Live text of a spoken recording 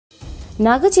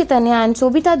Naga Chaitanya and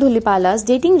Sobhita Dhulipala's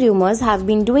dating rumors have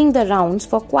been doing the rounds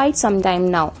for quite some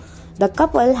time now. The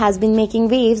couple has been making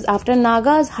waves after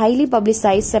Naga's highly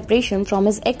publicized separation from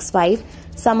his ex-wife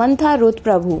Samantha Ruth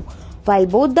Prabhu. While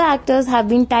both the actors have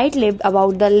been tight-lipped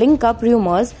about the link-up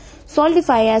rumors,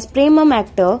 Solidify as Premam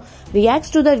actor reacts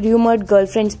to the rumored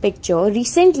girlfriend's picture.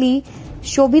 Recently,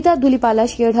 Sobhita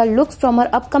Dhulipala shared her looks from her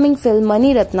upcoming film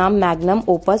Mani Ratnam magnum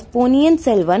opus Ponniyin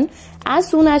Selvan. As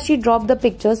soon as she dropped the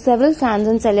picture, several fans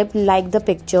and celebs liked the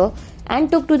picture and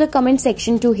took to the comment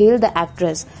section to hail the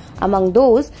actress. Among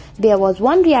those, there was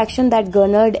one reaction that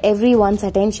garnered everyone's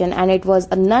attention, and it was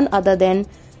none other than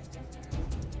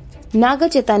Naga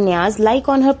Chaitanya's like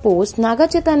on her post. Naga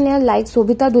Chaitanya liked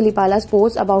Sobhita Dhulipala's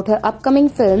post about her upcoming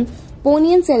film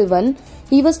Ponniyin Selvan.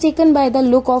 He was taken by the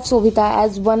look of Sobhita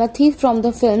as a thief from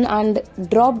the film and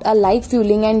dropped a like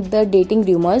fueling and the dating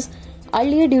rumors.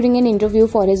 Earlier during an interview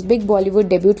for his big Bollywood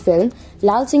debut film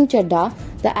Lal Singh Chaddha,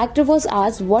 the actor was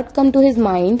asked what came to his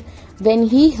mind when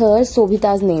he heard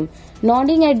Sobhita's name.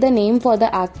 Nodding at the name for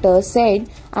the actor said,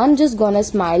 "I'm just gonna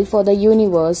smile for the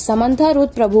universe." Samantha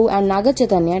Ruth Prabhu and Naga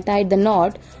Chaitanya tied the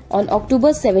knot on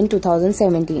October 7,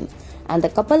 2017. And the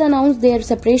couple announced their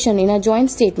separation in a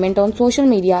joint statement on social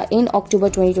media in October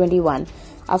 2021.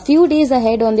 A few days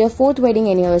ahead on their 4th wedding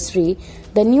anniversary,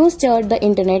 the news stirred the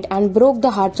internet and broke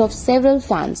the hearts of several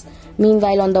fans.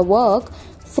 Meanwhile, on the work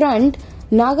front,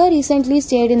 Naga recently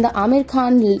starred in the Amir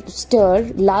Khan star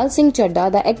Lal Singh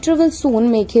Chaddha. The actor will soon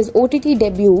make his OTT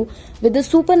debut with the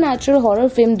supernatural horror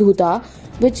film Dhuta,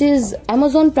 which is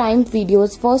Amazon Prime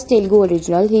Video's first Telugu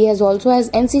original. He also has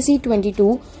NCC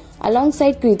 22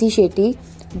 alongside Kriti Shetty.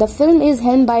 The film is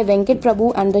helmed by Venkat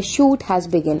Prabhu and the shoot has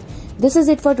begun. This is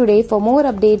it for today. For more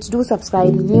updates, do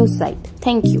subscribe Newsite.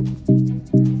 Thank you.